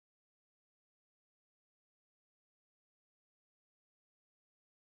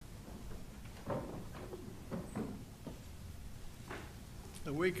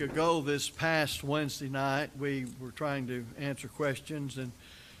A week ago, this past Wednesday night, we were trying to answer questions, and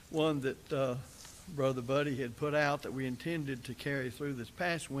one that Brother Buddy had put out that we intended to carry through this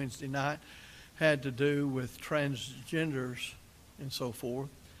past Wednesday night had to do with transgenders and so forth.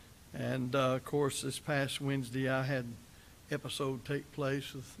 And, of course, this past Wednesday, I had an episode take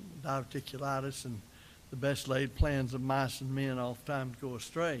place with diverticulitis, and the best laid plans of mice and men oftentimes go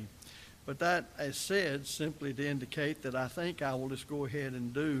astray. But that, as said, simply to indicate that I think I will just go ahead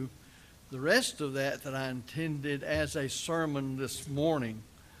and do the rest of that I intended as a sermon this morning.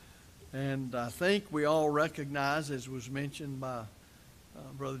 And I think we all recognize, as was mentioned by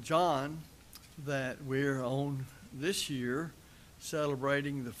Brother John, that we're on this year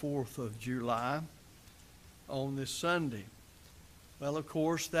celebrating the 4th of July on this Sunday. Well, of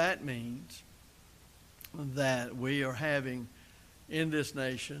course, that means that we are having in this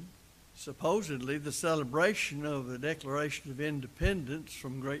nation supposedly the celebration of the Declaration of Independence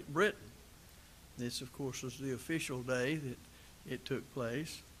from Great Britain. This, of course, was the official day that it took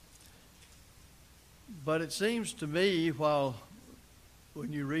place. But it seems to me,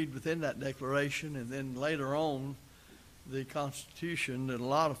 when you read within that declaration and then later on the Constitution, that a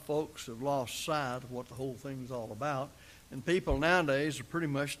lot of folks have lost sight of what the whole thing's all about. And people nowadays are pretty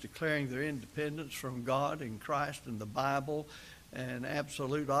much declaring their independence from God and Christ and the Bible and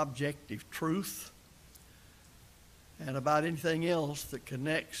absolute objective truth, and about anything else that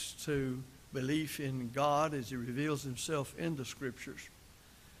connects to belief in God as He reveals Himself in the Scriptures.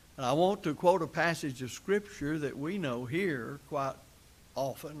 And I want to quote a passage of Scripture that we know here quite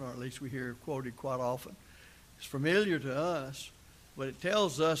often, or at least we hear quoted quite often. It's familiar to us, but it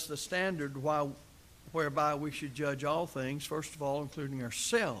tells us the standard whereby we should judge all things, first of all, including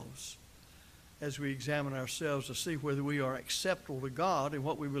ourselves, as we examine ourselves to see whether we are acceptable to God and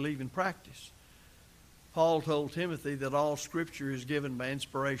what we believe in practice. Paul told Timothy that all Scripture is given by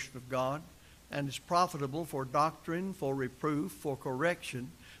inspiration of God and is profitable for doctrine, for reproof, for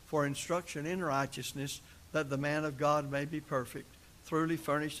correction, for instruction in righteousness, that the man of God may be perfect, thoroughly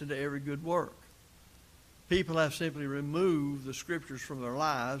furnished unto every good work. People have simply removed the Scriptures from their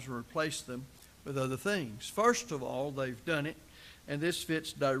lives and replaced them with other things. First of all, they've done it, and this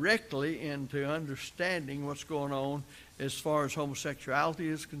fits directly into understanding what's going on as far as homosexuality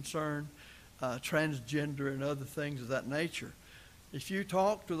is concerned, transgender and other things of that nature. If you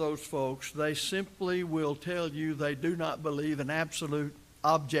talk to those folks, they simply will tell you they do not believe in absolute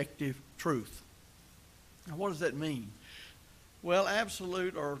objective truth. Now, what does that mean? Well,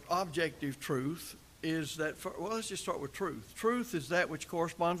 absolute or objective truth is that, let's just start with truth. Truth is that which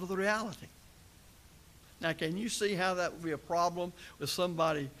corresponds with the reality. Now, can you see how that would be a problem with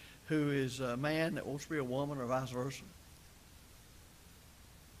somebody who is a man that wants to be a woman or vice versa?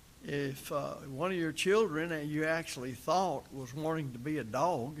 If one of your children that you actually thought was wanting to be a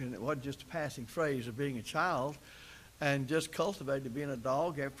dog, and it wasn't just a passing phrase of being a child, and just cultivated being a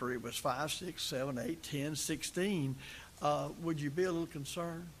dog after it was 5, 6, 7, 8, 10, 16, would you be a little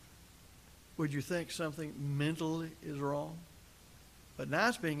concerned? Would you think something mentally is wrong? But now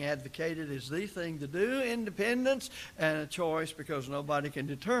it's being advocated as the thing to do, independence and a choice, because nobody can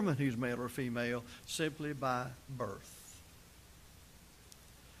determine who's male or female simply by birth.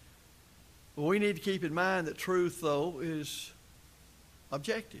 Well, we need to keep in mind that truth, though, is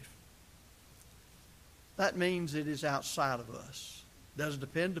objective. That means it is outside of us. It doesn't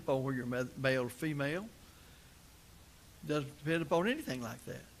depend upon whether you're male or female. It doesn't depend upon anything like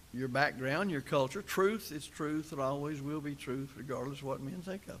that. Your background, your culture, truth is truth and always will be truth regardless of what men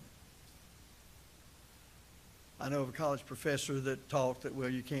think of it. I know of a college professor that taught that, well,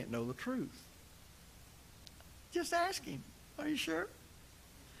 you can't know the truth. Just ask him, are you sure?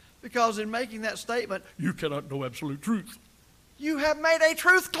 Because in making that statement, you cannot know absolute truth. You have made a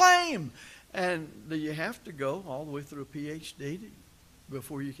truth claim. And do you have to go all the way through a PhD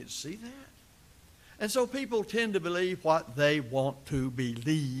before you can see that? And so people tend to believe what they want to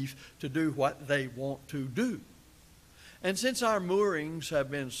believe, to do what they want to do. And since our moorings have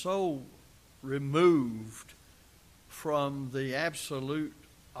been so removed from the absolute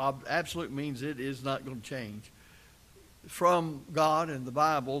means it is not going to change, from God and the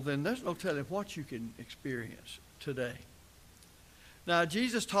Bible, then there's no telling what you can experience today. Now,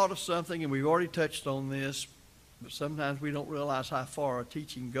 Jesus taught us something, and we've already touched on this, but sometimes we don't realize how far our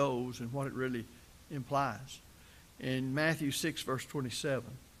teaching goes and what it really implies. In Matthew 6, verse 27,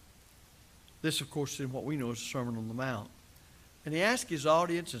 this, of course, is what we know as the Sermon on the Mount. And he asked his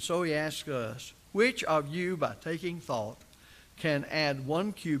audience, and so he asked us, which of you, by taking thought, can add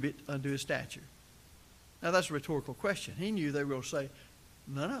 1 cubit unto his stature? Now, that's a rhetorical question. He knew they were going to say,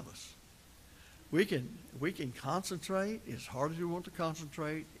 none of us. We can concentrate as hard as we want to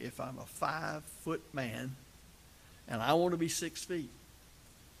concentrate if I'm a 5-foot man and I want to be 6 feet.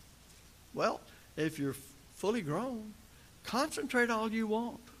 Well, if you're fully grown, concentrate all you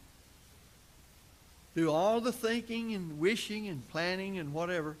want. Do all the thinking and wishing and planning and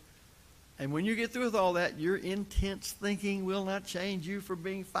whatever. And when you get through with all that, your intense thinking will not change you from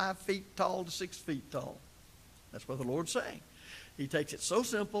being 5 feet tall to 6 feet tall. That's what the Lord's saying. He takes it so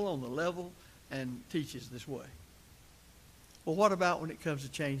simple on the level and teaches this way. Well, what about when it comes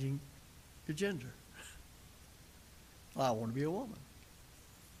to changing your gender? Well, I want to be a woman.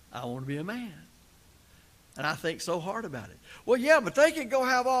 I want to be a man. And I think so hard about it. Well, yeah, but they can go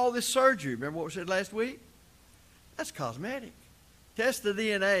have all this surgery. Remember what we said last week? That's cosmetic. Test the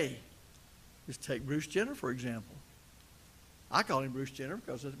DNA. Just take Bruce Jenner, for example. I call him Bruce Jenner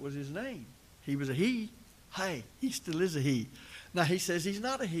because that was his name. He was a he. Hey, he still is a he. Now, he says he's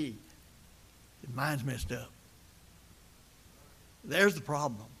not a he. His mind's messed up. There's the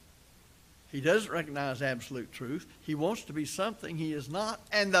problem. He doesn't recognize absolute truth. He wants to be something he is not,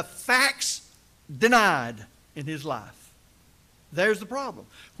 and the facts denied in his life. There's the problem.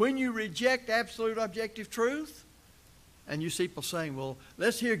 When you reject absolute objective truth, and you see people saying, well,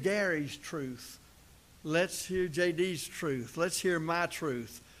 let's hear Gary's truth. Let's hear JD's truth. Let's hear my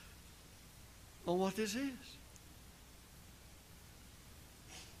truth on what this is.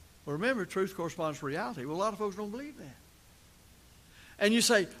 Well, remember, truth corresponds to reality. Well, a lot of folks don't believe that. And you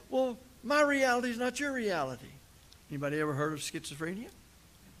say, well, my reality is not your reality. Anybody ever heard of schizophrenia?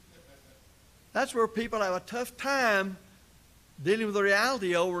 That's where people have a tough time dealing with the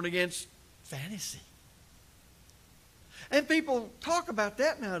reality over and against fantasy. And people talk about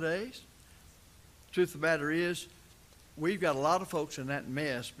that nowadays. The truth of the matter is, we've got a lot of folks in that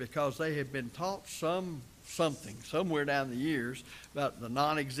mess because they have been taught something somewhere down the years about the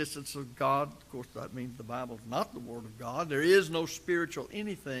non-existence of God. Of course, that means the Bible is not the Word of God. There is no spiritual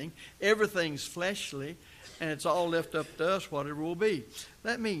anything. Everything's fleshly, and it's all left up to us, whatever it will be.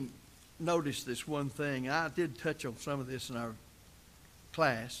 Let me notice this one thing. I did touch on some of this in our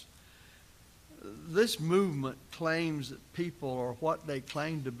class. This movement claims that people are what they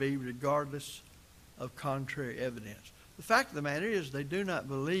claim to be regardless of contrary evidence. The fact of the matter is they do not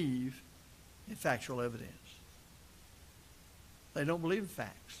believe in factual evidence. They don't believe in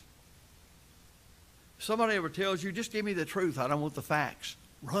facts. If somebody ever tells you, just give me the truth, I don't want the facts,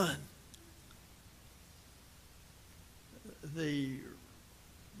 run. The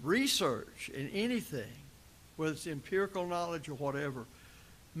research in anything, whether it's empirical knowledge or whatever,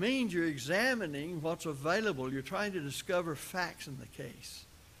 means you're examining what's available. You're trying to discover facts in the case.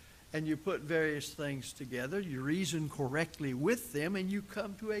 And you put various things together, you reason correctly with them, and you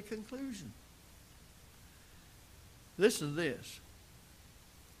come to a conclusion. Listen to this.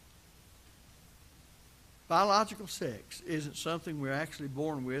 Biological sex isn't something we're actually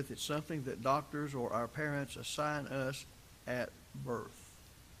born with. It's something that doctors or our parents assign us at birth.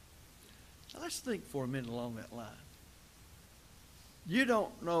 Now let's think for a minute along that line. You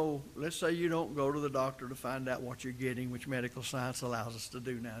don't know, let's say you don't go to the doctor to find out what you're getting, which medical science allows us to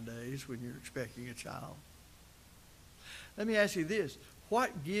do nowadays when you're expecting a child. Let me ask you this.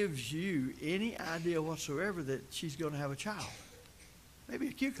 What gives you any idea whatsoever that she's going to have a child? Maybe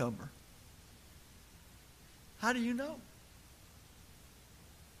a cucumber. How do you know?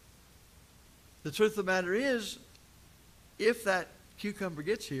 The truth of the matter is, if that cucumber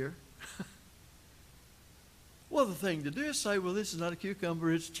gets here, well, the thing to do is say, well, this is not a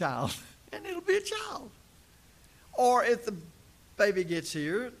cucumber, it's a child. And it'll be a child. Or if the baby gets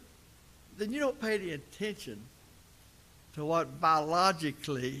here, then you don't pay any attention to what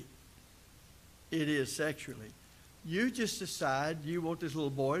biologically it is sexually. You just decide you want this little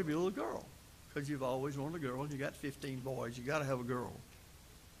boy to be a little girl because you've always wanted a girl and you got 15 boys. You got to have a girl.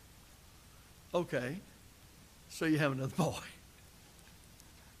 Okay, so you have another boy.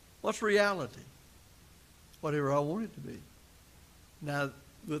 What's reality? Whatever I want it to be. Now,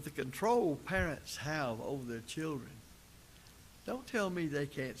 with the control parents have over their children, don't tell me they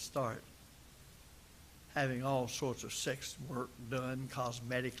can't start having all sorts of sex work done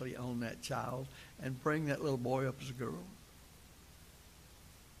cosmetically on that child and bring that little boy up as a girl.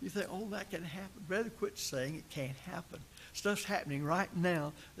 You think, oh, that can happen. Rather quit saying it can't happen. Stuff's happening right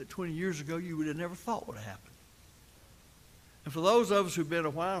now that 20 years ago you would have never thought would happen. And for those of us who've been a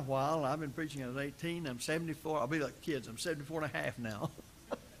while, and I've been preaching at 18, I'm 74, I'll be like kids, I'm 74 and a half now.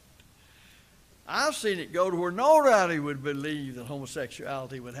 I've seen it go to where nobody would believe that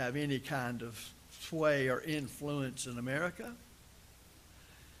homosexuality would have any kind of sway or influence in America.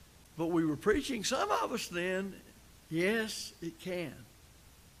 But we were preaching, some of us then, yes, it can.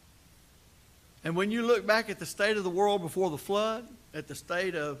 And when you look back at the state of the world before the flood, at the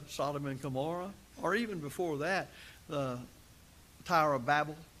state of Sodom and Gomorrah, or even before that, the Tower of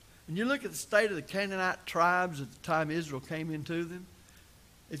Babel, and you look at the state of the Canaanite tribes at the time Israel came into them,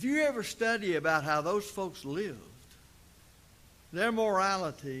 if you ever study about how those folks lived, their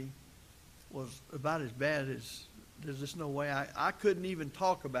morality was about as bad as there's just no way. I couldn't even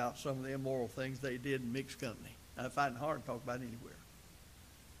talk about some of the immoral things they did in mixed company. I find it hard to talk about anywhere.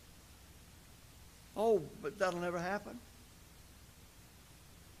 Oh, but that'll never happen.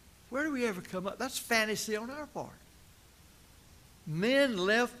 Where do we ever come up? That's fantasy on our part. Men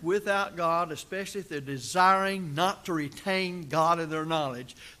left without God, especially if they're desiring not to retain God in their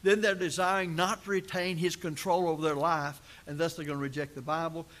knowledge, then they're desiring not to retain His control over their life, and thus they're going to reject the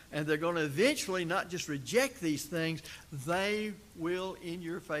Bible, and they're going to eventually not just reject these things, they will, in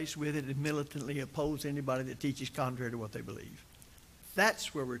your face with it, and militantly oppose anybody that teaches contrary to what they believe.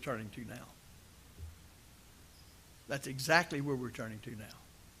 That's where we're turning to now. That's exactly where we're turning to now.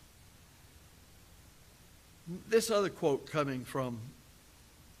 This other quote coming from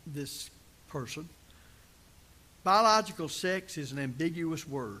this person: biological sex is an ambiguous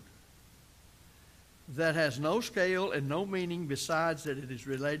word that has no scale and no meaning besides that it is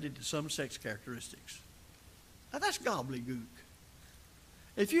related to some sex characteristics. Now that's gobbledygook.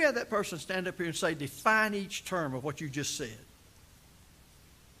 If you had that person stand up here and say, define each term of what you just said,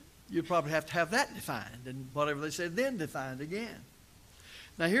 you'd probably have to have that defined, and whatever they said then defined again.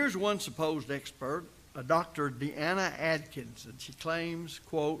 Now here's one supposed expert, a Dr. Deanna Adkins, and she claims,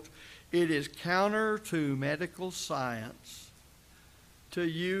 quote, it is counter to medical science to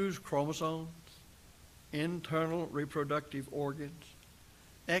use chromosomes, internal reproductive organs,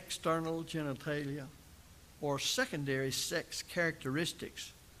 external genitalia, or secondary sex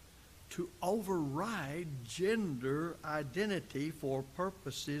characteristics to override gender identity for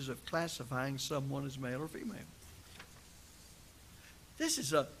purposes of classifying someone as male or female. This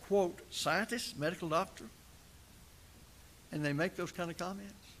is a, quote, scientist, medical doctor, and they make those kind of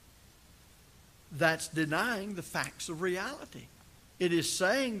comments. That's denying the facts of reality. It is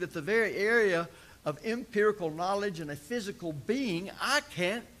saying that the very area of empirical knowledge and a physical being I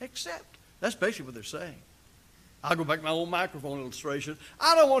can't accept. That's basically what they're saying. I'll go back to my old microphone illustration.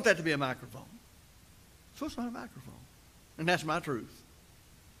 I don't want that to be a microphone. So it's not a microphone. And that's my truth.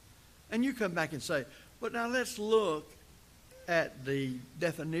 And you come back and say, but now let's look at the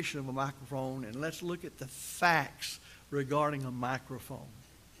definition of a microphone, and let's look at the facts regarding a microphone.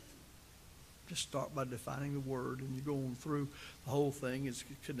 Just start by defining the word, and you go on through the whole thing. It's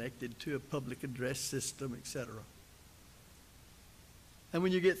connected to a public address system, etc. And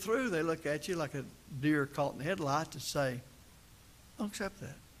when you get through, they look at you like a deer caught in the headlights and say, I'll accept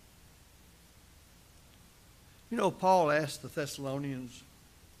that. You know, Paul asked the Thessalonians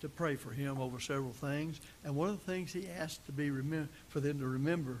to pray for him over several things. And one of the things he asked to be for them to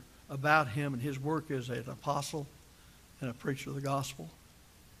remember about him and his work as an apostle and a preacher of the gospel.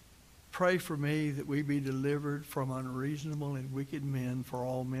 Pray for me that we be delivered from unreasonable and wicked men, for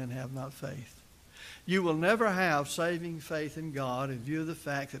all men have not faith. You will never have saving faith in God in view of the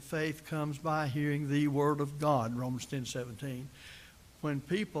fact that faith comes by hearing the word of God, Romans 10:17, when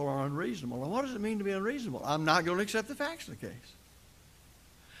people are unreasonable. And what does it mean to be unreasonable? I'm not going to accept the facts of the case.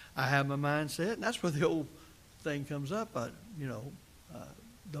 I have my mind set, and that's where the old thing comes up. My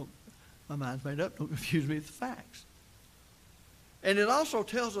mind's made up. Don't confuse me with the facts. And it also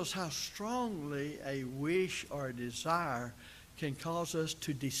tells us how strongly a wish or a desire can cause us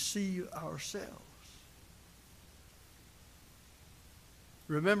to deceive ourselves.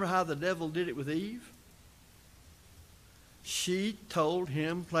 Remember how the devil did it with Eve? She told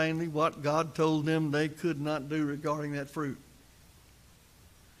him plainly what God told them they could not do regarding that fruit.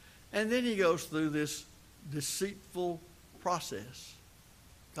 And then he goes through this deceitful process.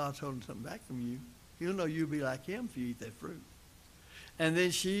 God's holding something back from you. He'll know you'll be like him if you eat that fruit. And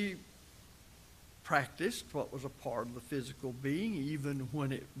then she practiced what was a part of the physical being, even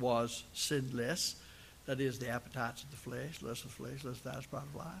when it was sinless. That is, the appetites of the flesh, lust of the flesh, lust of the eyes, pride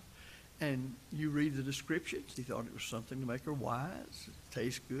of life. And you read the descriptions. He thought it was something to make her wise,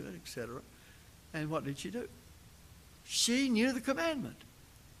 taste good, etc. And what did she do? She knew the commandment.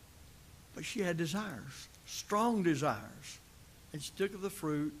 But she had desires, strong desires. And she took of the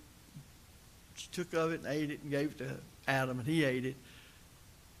fruit. She took of it and ate it and gave it to Adam, and he ate it.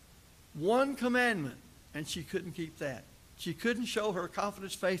 One commandment, and she couldn't keep that. She couldn't show her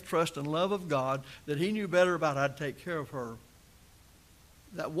confidence, faith, trust, and love of God that he knew better about how to take care of her.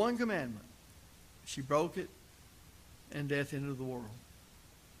 That one commandment, she broke it, and death entered the world.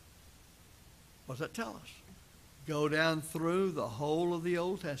 What does that tell us? Go down through the whole of the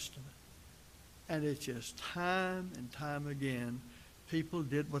Old Testament. And it's just time and time again, people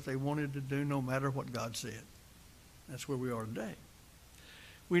did what they wanted to do no matter what God said. That's where we are today.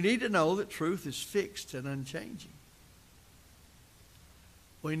 We need to know that truth is fixed and unchanging.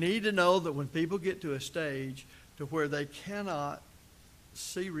 We need to know that when people get to a stage to where they cannot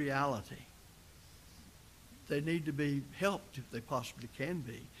see reality, they need to be helped if they possibly can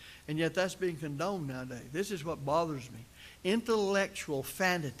be. And yet that's being condoned nowadays. This is what bothers me. Intellectual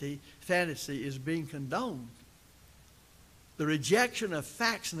fantasy is being condoned. The rejection of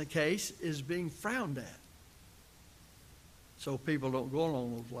facts in the case is being frowned at. So people don't go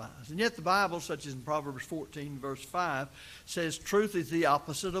along those lines. And yet the Bible, such as in Proverbs 14, verse 5, says truth is the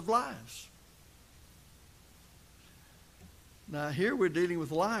opposite of lies. Now here we're dealing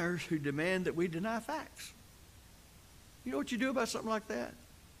with liars who demand that we deny facts. You know what you do about something like that?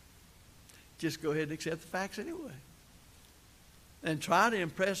 Just go ahead and accept the facts anyway. And try to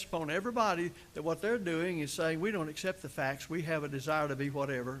impress upon everybody that what they're doing is saying, we don't accept the facts. We have a desire to be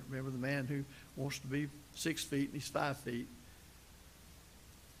whatever. Remember the man who wants to be 6 feet and he's 5 feet.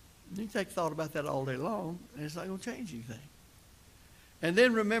 You can take thought about that all day long, and it's not going to change anything. And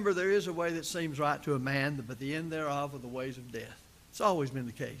then remember, there is a way that seems right to a man, but the end thereof are the ways of death. It's always been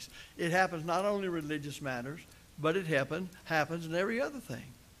the case. It happens not only in religious matters, but it happens in every other thing.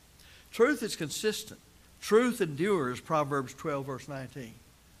 Truth is consistent. Truth endures, Proverbs 12, verse 19.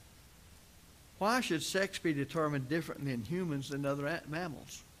 Why should sex be determined differently in humans than other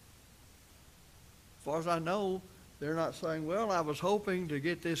mammals? As far as I know, they're not saying, well, I was hoping to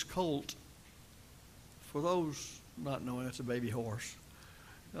get this colt. For those not knowing, that's a baby horse.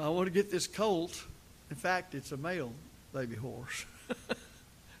 I want to get this colt. In fact, it's a male baby horse,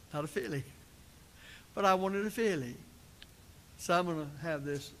 not a filly. But I wanted a filly. So I'm going to have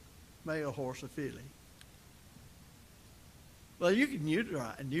this male horse, a filly. Well, you can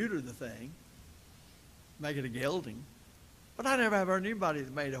neuter the thing, make it a gelding. But I never have heard anybody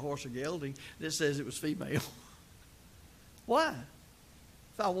that made a horse a gelding that says it was female. Why?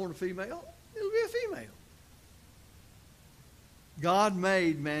 If I want a female, it'll be a female. God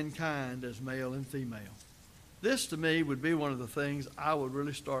made mankind as male and female. This, to me, would be one of the things I would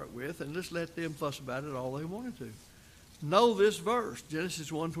really start with, and just let them fuss about it all they wanted to. Know this verse,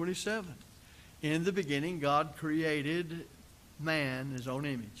 Genesis 1:27. In the beginning, God created man in his own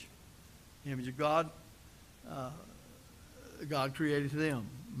image. The image of God, God created them.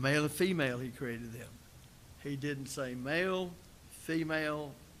 Male and female, he created them. He didn't say male,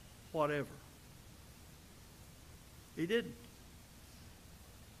 female, whatever. He didn't.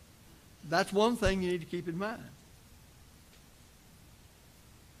 That's one thing you need to keep in mind.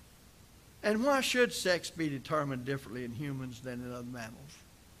 And why should sex be determined differently in humans than in other mammals?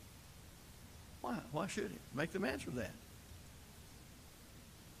 Why? Why should it? Make them answer that.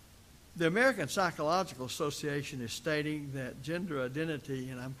 The American Psychological Association is stating that gender identity,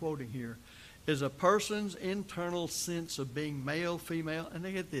 and I'm quoting here, is a person's internal sense of being male, female, and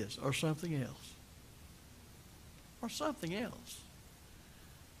they get this, or something else. Or something else.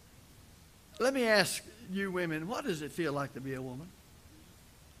 Let me ask you women, what does it feel like to be a woman?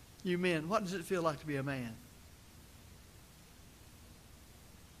 You men, what does it feel like to be a man?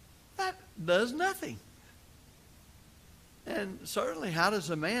 That does nothing. And certainly, how does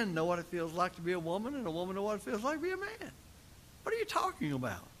a man know what it feels like to be a woman, and a woman know what it feels like to be a man? What are you talking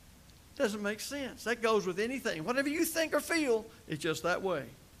about? Doesn't make sense. That goes with anything. Whatever you think or feel, it's just that way.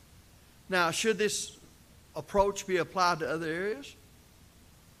 Now, should this approach be applied to other areas?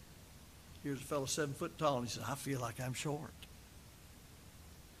 Here's a fellow 7 foot tall, and he says, I feel like I'm short,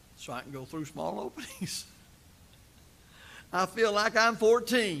 so I can go through small openings. I feel like I'm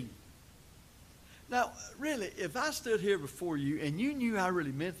 14. Now, really, if I stood here before you and you knew I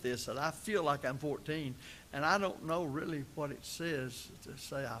really meant this, that I feel like I'm 14, and I don't know really what it says to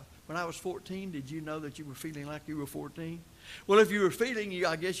say, when I was 14, did you know that you were feeling like you were 14? Well, if you were feeling,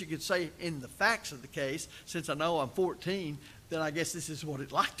 I guess you could say in the facts of the case, since I know I'm 14, then I guess this is what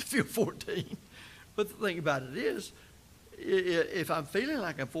it's like to feel 14. But the thing about it is, if I'm feeling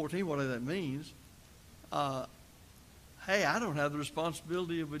like I'm 14, whatever that means, hey, I don't have the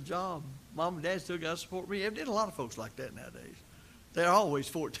responsibility of a job. Mom and Dad still got to support me. There's a lot of folks like that nowadays. They're always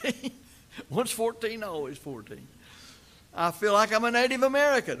 14. Once 14, always 14. I feel like I'm a Native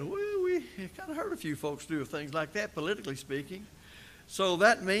American. Well, we kind of heard a few folks do things like that, politically speaking. So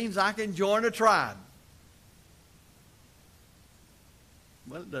that means I can join a tribe.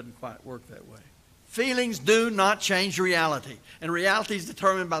 Well, it doesn't quite work that way. Feelings do not change reality. And reality is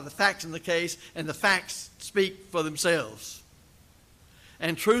determined by the facts in the case, and the facts speak for themselves.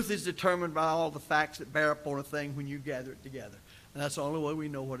 And truth is determined by all the facts that bear upon a thing when you gather it together. And that's the only way we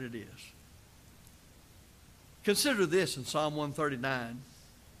know what it is. Consider this in Psalm 139,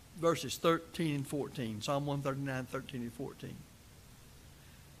 verses 13 and 14. Psalm 139, 13 and 14.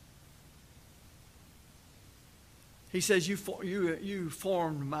 He says, you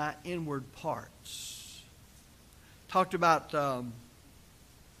formed my inward parts. Talked about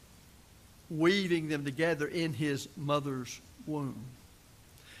weaving them together in his mother's womb.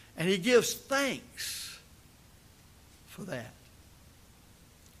 And he gives thanks for that.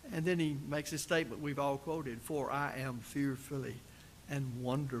 And then he makes a statement we've all quoted, for I am fearfully and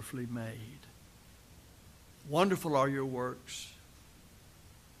wonderfully made. Wonderful are your works,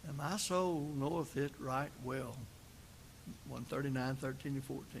 and my soul knoweth it right well. 139, 13 and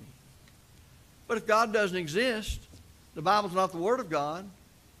 14. But if God doesn't exist, the Bible's not the Word of God,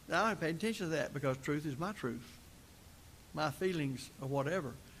 then I don't pay attention to that, because truth is my truth. My feelings are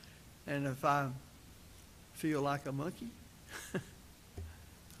whatever. And if I feel like a monkey, I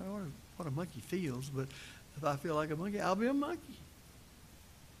don't know what a monkey feels, but if I feel like a monkey, I'll be a monkey.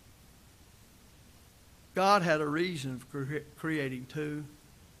 God had a reason for creating two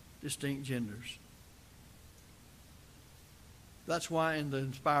distinct genders. That's why in the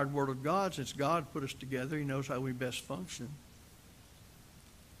inspired Word of God, since God put us together, He knows how we best function.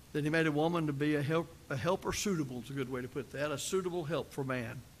 Then He made a woman to be a helper suitable, is a good way to put that, a suitable help for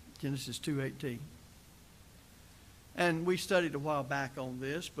man. Genesis 2:18. And we studied a while back on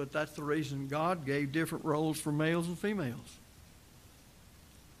this, but that's the reason God gave different roles for males and females.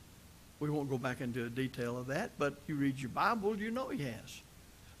 We won't go back into the detail of that, but you read your Bible, you know He has.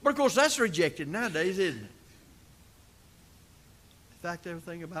 But of course, that's rejected nowadays, isn't it? In fact,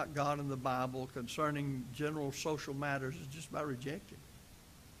 everything about God in the Bible concerning general social matters is just about rejected.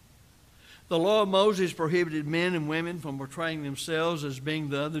 The law of Moses prohibited men and women from portraying themselves as being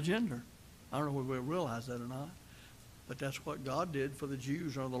the other gender. I don't know whether we realize that or not, but that's what God did for the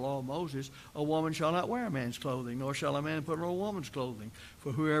Jews under the law of Moses. A woman shall not wear a man's clothing, nor shall a man put on a woman's clothing.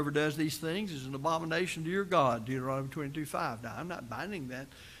 For whoever does these things is an abomination to your God. Deuteronomy 22:5. Now, I'm not binding that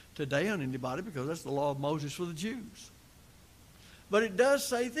today on anybody, because that's the law of Moses for the Jews. But it does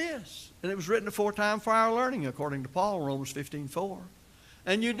say this, and it was written aforetime for our learning, according to Paul, Romans 15:4.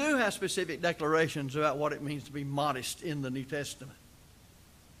 And you do have specific declarations about what it means to be modest in the New Testament.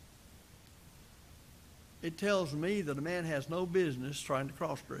 It tells me that a man has no business trying to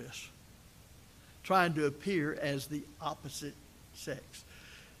cross-dress, trying to appear as the opposite sex,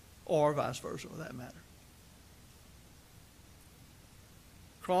 or vice versa for that matter.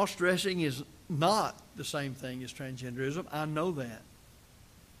 Cross-dressing is not the same thing as transgenderism. I know that.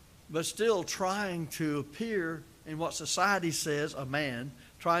 But still trying to appear in what society says a man,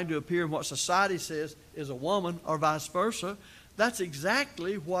 trying to appear in what society says is a woman, or vice versa, that's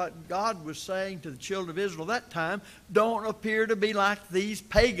exactly what God was saying to the children of Israel at that time. Don't appear to be like these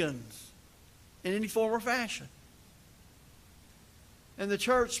pagans in any form or fashion. And the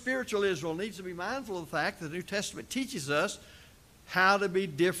church, spiritual Israel, needs to be mindful of the fact that the New Testament teaches us how to be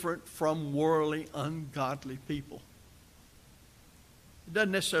different from worldly, ungodly people. It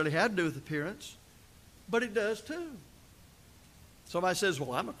doesn't necessarily have to do with appearance, but it does too. Somebody says,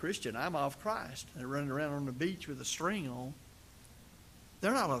 well, I'm a Christian, I'm of Christ. And they're running around on the beach with a string on.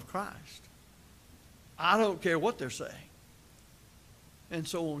 They're not of Christ. I don't care what they're saying. And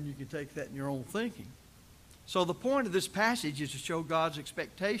so on, you can take that in your own thinking. So the point of this passage is to show God's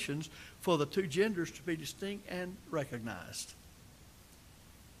expectations for the two genders to be distinct and recognized.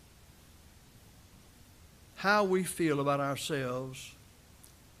 How we feel about ourselves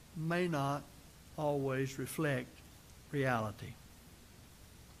may not always reflect reality.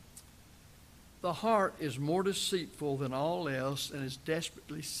 The heart is more deceitful than all else and is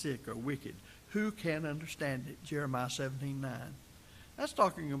desperately sick or wicked. Who can understand it? Jeremiah 17:9. That's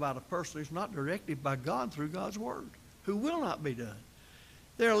talking about a person who's not directed by God through God's Word, who will not be done.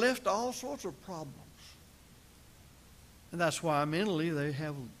 They're left to all sorts of problems. And that's why mentally they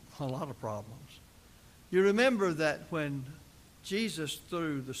have a lot of problems. You remember that when Jesus,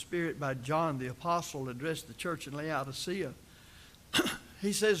 through the Spirit by John the Apostle, addressed the church in Laodicea,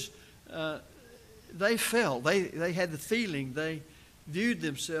 he says they felt, they had the feeling, they viewed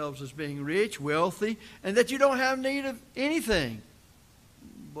themselves as being rich, wealthy, and that you don't have need of anything.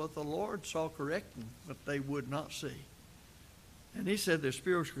 But the Lord saw correcting what they would not see. And He said their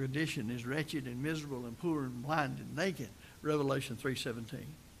spiritual condition is wretched and miserable and poor and blind and naked. Revelation 3:17.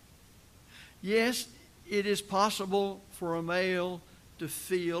 Yes, it is possible for a male to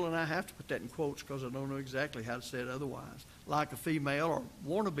feel, and I have to put that in quotes because I don't know exactly how to say it otherwise, like a female or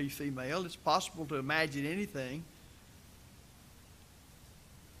want to be female. It's possible to imagine anything,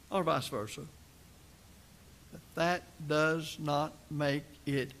 or vice versa. But that does not make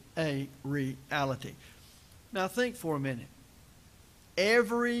it a reality. Now think for a minute.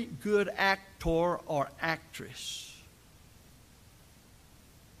 Every good actor or actress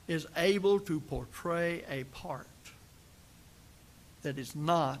is able to portray a part that is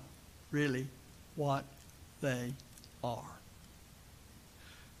not really what they are.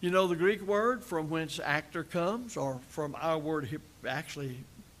 You know the Greek word from whence actor comes, or from our word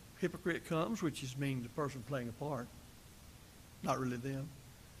hypocrite comes, which means the person playing a part, not really them.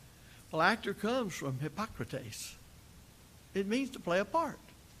 Well, actor comes from Hippocrates. It means to play a part.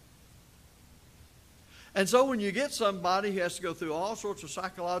 And so when you get somebody who has to go through all sorts of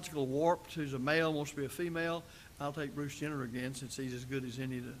psychological warps, who's a male, wants to be a female, I'll take Bruce Jenner again since he's as good as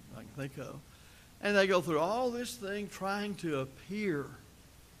any that I can think of. And they go through all this thing trying to appear.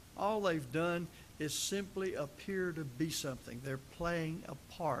 All they've done is simply appear to be something. They're playing a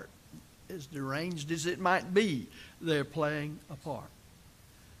part. As deranged as it might be, they're playing a part.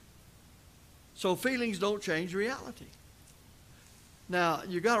 So feelings don't change reality. Now,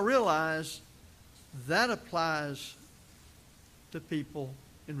 you've got to realize that applies to people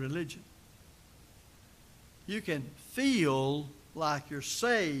in religion. You can feel like you're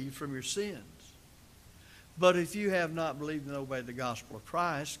saved from your sins. But if you have not believed and obeyed the gospel of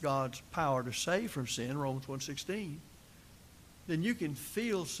Christ, God's power to save from sin, Romans 1:16, then you can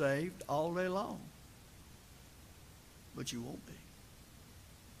feel saved all day long. But you won't be.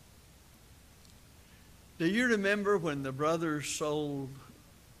 Do you remember when the brothers sold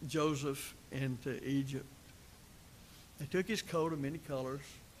Joseph into Egypt? They took his coat of many colors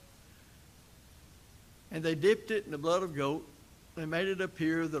and they dipped it in the blood of goat. They made it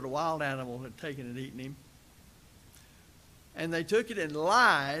appear that a wild animal had taken and eaten him. And they took it and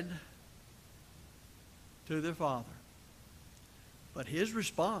lied to their father. But his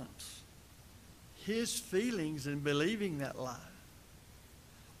response, his feelings in believing that lie,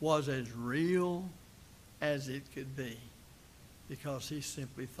 was as real as it could be, because he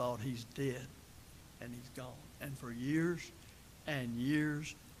simply thought he's dead and he's gone. And for years and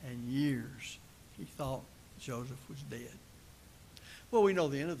years and years, he thought Joseph was dead. Well, we know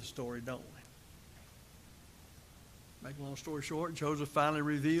the end of the story, don't we? Make a long story short, Joseph finally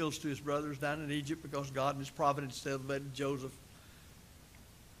reveals to his brothers down in Egypt, because God in his providence elevated Joseph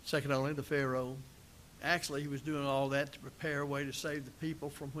second only to Pharaoh. Actually, he was doing all that to prepare a way to save the people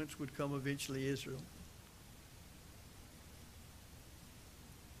from whence would come eventually Israel.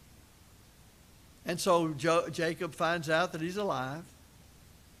 And so Jacob finds out that he's alive.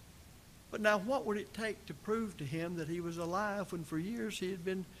 But now what would it take to prove to him that he was alive when for years he had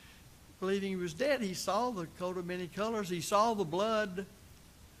been believing he was dead? He saw the coat of many colors. He saw the blood.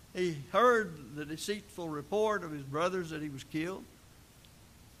 He heard the deceitful report of his brothers that he was killed.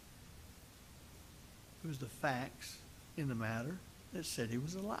 It was the facts in the matter that said he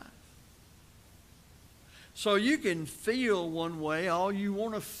was alive. So you can feel one way all you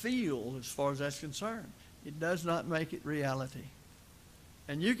want to feel as far as that's concerned. It does not make it reality.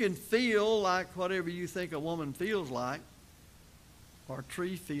 And you can feel like whatever you think a woman feels like or a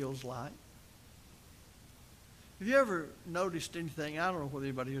tree feels like. Have you ever noticed anything? I don't know whether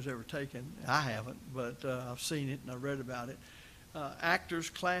anybody has ever taken, I haven't, but I've seen it and I've read about it. Actors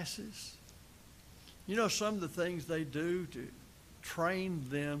classes. You know some of the things they do to train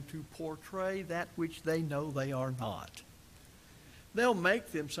them to portray that which they know they are not. They'll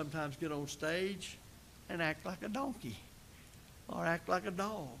make them sometimes get on stage and act like a donkey or act like a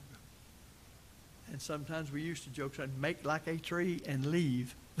dog. And sometimes we used to joke, saying, make like a tree and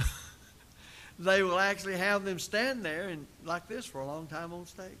leave. They will actually have them stand there and like this for a long time on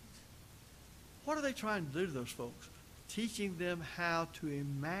stage. What are they trying to do to those folks? Teaching them how to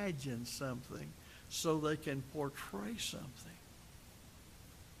imagine something so they can portray something.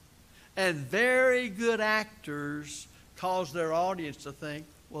 And very good actors cause their audience to think,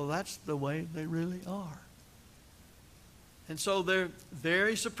 well, that's the way they really are. And so they're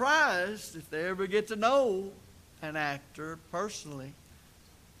very surprised if they ever get to know an actor personally.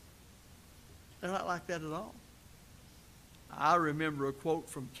 They're not like that at all. I remember a quote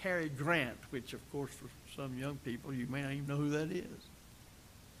from Cary Grant, which, of course, for some young people, you may not even know who that is.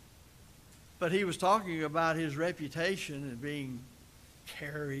 But he was talking about his reputation as being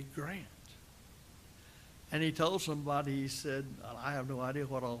Cary Grant. And he told somebody, he said, I have no idea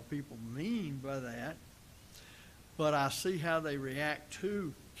what all people mean by that, but I see how they react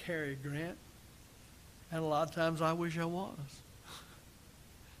to Cary Grant, and a lot of times I wish I was.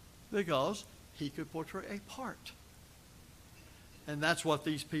 Because he could portray a part. And that's what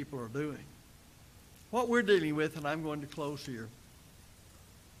these people are doing. What we're dealing with, and I'm going to close here,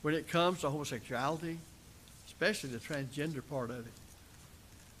 when it comes to homosexuality, especially the transgender part of it,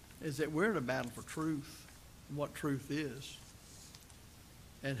 is that we're in a battle for truth. and what truth is.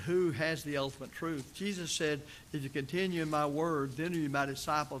 And who has the ultimate truth? Jesus said, if you continue in my word, then are you my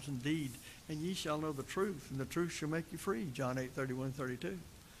disciples indeed, and ye shall know the truth, and the truth shall make you free. John 8:31-32.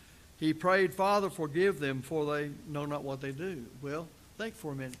 He prayed, Father, forgive them, for they know not what they do. Well, think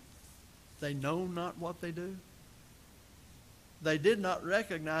for a minute. They know not what they do? They did not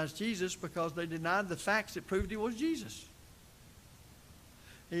recognize Jesus because they denied the facts that proved he was Jesus.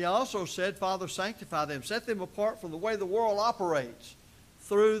 He also said, Father, sanctify them. Set them apart from the way the world operates.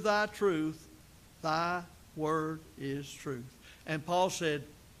 Through thy truth, thy word is truth. And Paul said,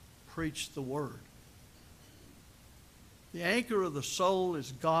 preach the word. The anchor of the soul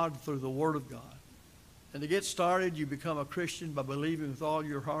is God through the word of God. And to get started, you become a Christian by believing with all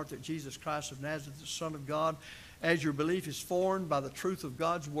your heart that Jesus Christ of Nazareth is the Son of God, as your belief is formed by the truth of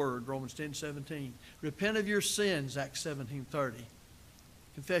God's word, Romans 10:17. Repent of your sins, Acts 17:30.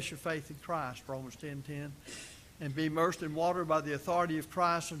 Confess your faith in Christ, Romans 10:10. And be immersed in water by the authority of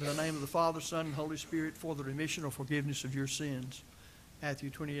Christ into the name of the Father, Son, and Holy Spirit for the remission or forgiveness of your sins.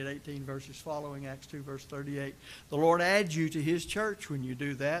 Matthew 28:18, verses following, Acts 2, verse 38. The Lord adds you to his church when you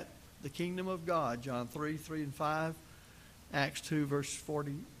do that, the kingdom of God, John 3:3-5, Acts 2, verse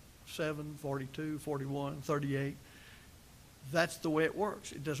 47, 42, 41, 38. That's the way it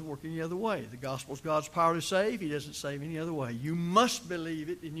works. It doesn't work any other way. The gospel is God's power to save. He doesn't save any other way. You must believe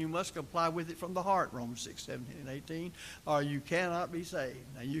it, and you must comply with it from the heart, Romans 6:17-18, or you cannot be saved.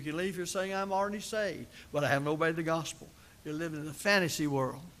 Now, you can leave here saying, I'm already saved, but I haven't obeyed the gospel. You're living in a fantasy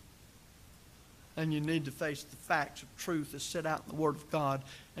world. And you need to face the facts of truth that's set out in the Word of God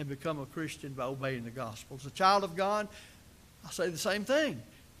and become a Christian by obeying the gospel. As a child of God, I say the same thing.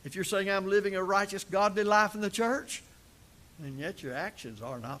 If you're saying I'm living a righteous, godly life in the church, and yet your actions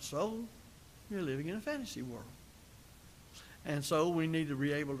are not so, you're living in a fantasy world. And so we need to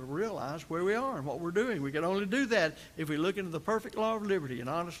be able to realize where we are and what we're doing. We can only do that if we look into the perfect law of liberty and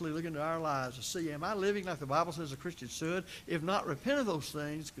honestly look into our lives to see, am I living like the Bible says a Christian should? If not, repent of those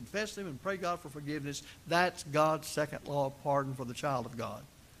things, confess them, and pray God for forgiveness. That's God's second law of pardon for the child of God.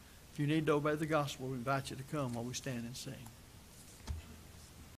 If you need to obey the gospel, we invite you to come while we stand and sing.